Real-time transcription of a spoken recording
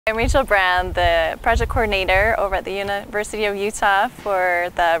I'm Rachel Brand, the project coordinator over at the University of Utah for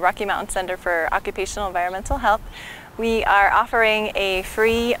the Rocky Mountain Center for Occupational Environmental Health. We are offering a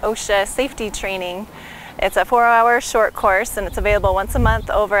free OSHA safety training. It's a 4-hour short course and it's available once a month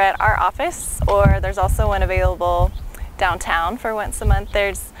over at our office, or there's also one available downtown for once a month.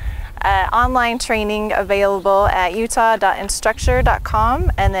 There's online training available at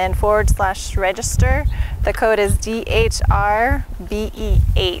utah.instructure.com and then /register. The code is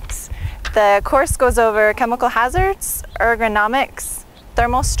DHRBE8. The course goes over chemical hazards, ergonomics,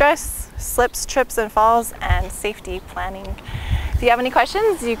 thermal stress, slips, trips and falls, and safety planning. If you have any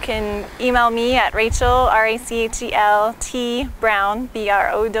questions, you can email me at Rachel, R-A-C-H-E-L-T Brown,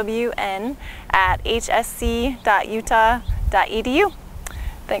 B-R-O-W-N, at hsc.utah.edu.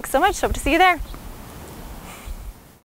 Thanks so much. Hope to see you there.